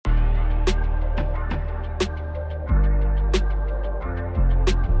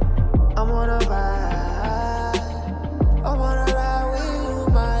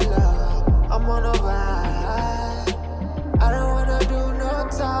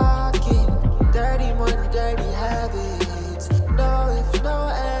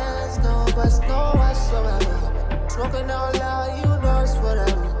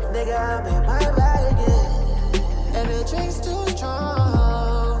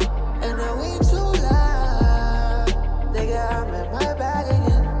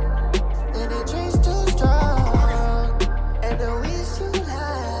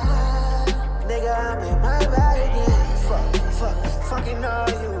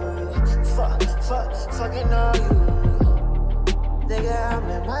fucking on you. Nigga, I'm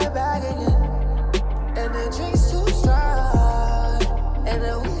in my bag again. And the drink's too strong. And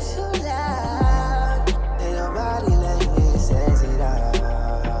the weed's too loud. And your body language says it all.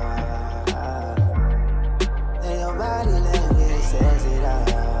 And your body language says it all.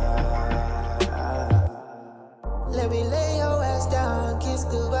 Let me lay your ass down, kiss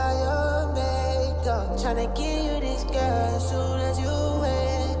goodbye your makeup. Tryna give you this girl as soon as you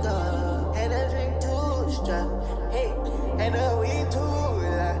wake up. And the drink too strong, hey, and the weed too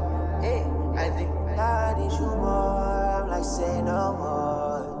loud, hey. I think I need you more, I'm like say no more.